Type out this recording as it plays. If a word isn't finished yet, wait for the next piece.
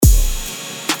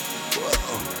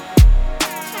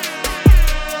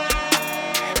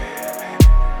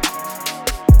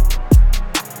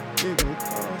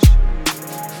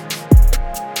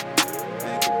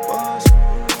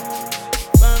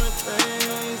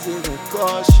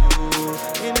cost you.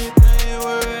 Anything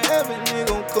worth having, it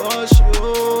gon' cost you.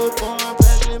 Foreign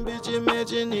fashion, bitch,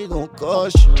 imagine it gon'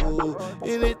 cost you.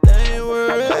 Anything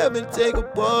worth having, take a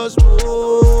boss move.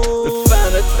 The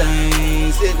finer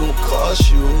things, it gon'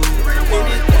 cost you.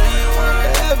 Anything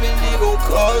worth having, it gon'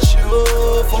 cost you.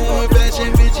 Foreign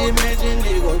fashion, bitch, imagine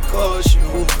it gon' cost you.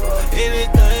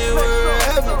 Anything worth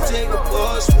having, take a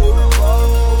boss move.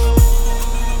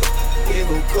 It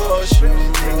gon' cost you.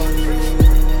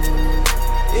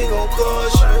 It gon'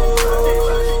 cost you.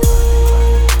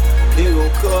 It gon'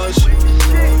 cost you.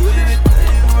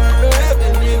 Anything worth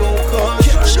having, it gon'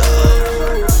 cost you.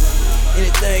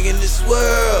 Anything in this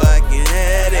world, I can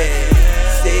have it.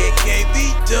 Say it can't be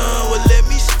done, well let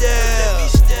me style.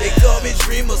 They call me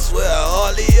dreamer, swear I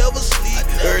hardly ever sleep.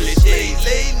 Early days,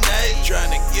 late night,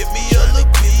 trying to get me a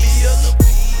little piece.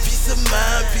 Peace of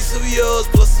mind, piece of yours,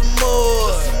 plus some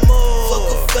more.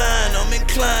 Fuck a fine, I'm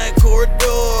inclined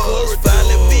corridors.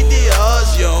 Finally beat the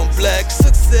odds, young, black,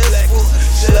 successful.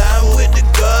 Slime with the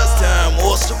gods, time,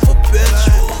 also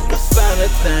perpetual. The finer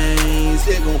things,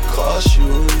 it gon' cost you.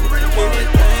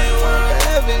 Anything worth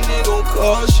having, it gon'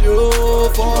 cost you.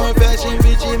 Foreign fashion,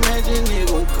 bitch, imagine it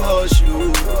gon' cost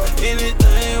you.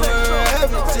 Anything worth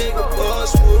having, take a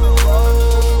boss move.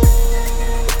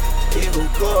 It gon'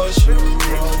 cost you.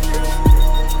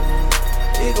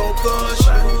 It gon' cost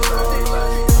you.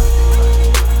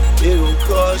 It gon'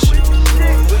 cost you.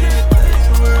 Anything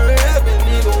worth having,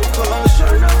 it gon' cost you.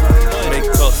 May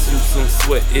cost you some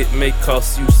sweat, it may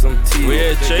cost you some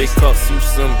tears. It may cost you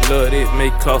some blood, it may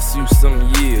cost you some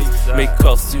years. May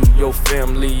cost you your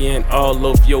family and all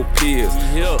of your peers.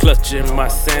 Clutching my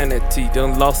sanity,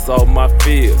 done lost all my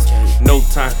fears. No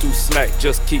time to slack,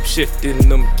 just keep shifting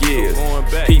them gears.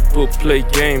 People play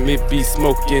game, it be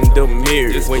smoking the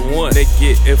mirrors. When they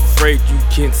get afraid, you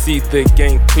can see the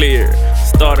game clear.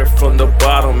 Started from the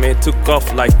bottom and took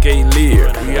off like a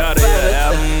leer. We out of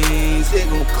here, things, it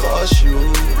gon' cost you.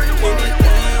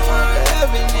 Anything worth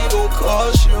having, it gon'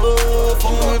 cost you.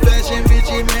 Foreign fashion, bitch,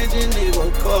 imagine it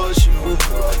gon' cost you.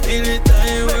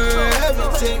 Anything worth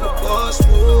having, take a boss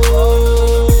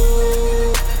move.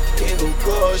 It gon'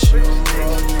 cost you.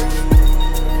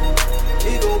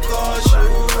 It gon' cost you.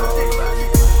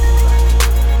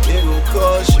 It gon'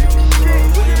 cost you.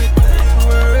 Anything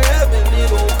worth having, it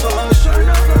gon' cost you.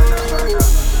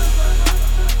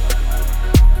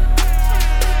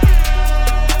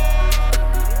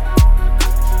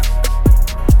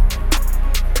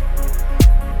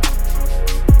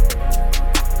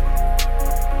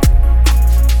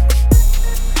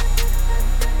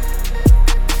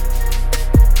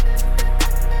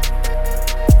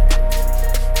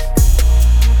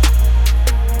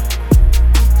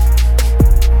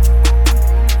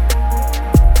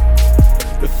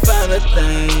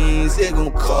 Things, it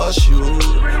gon' cost you.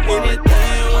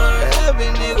 Anything worth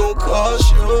having, it gon'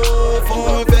 cost you.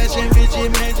 Foreign fashion, bitch,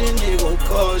 imagine it gon'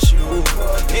 cost you.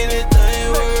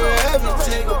 Anything worth having,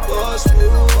 take a boss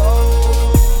move.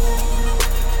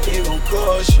 It gon'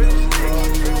 cost you.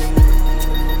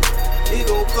 It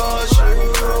gon' cost you.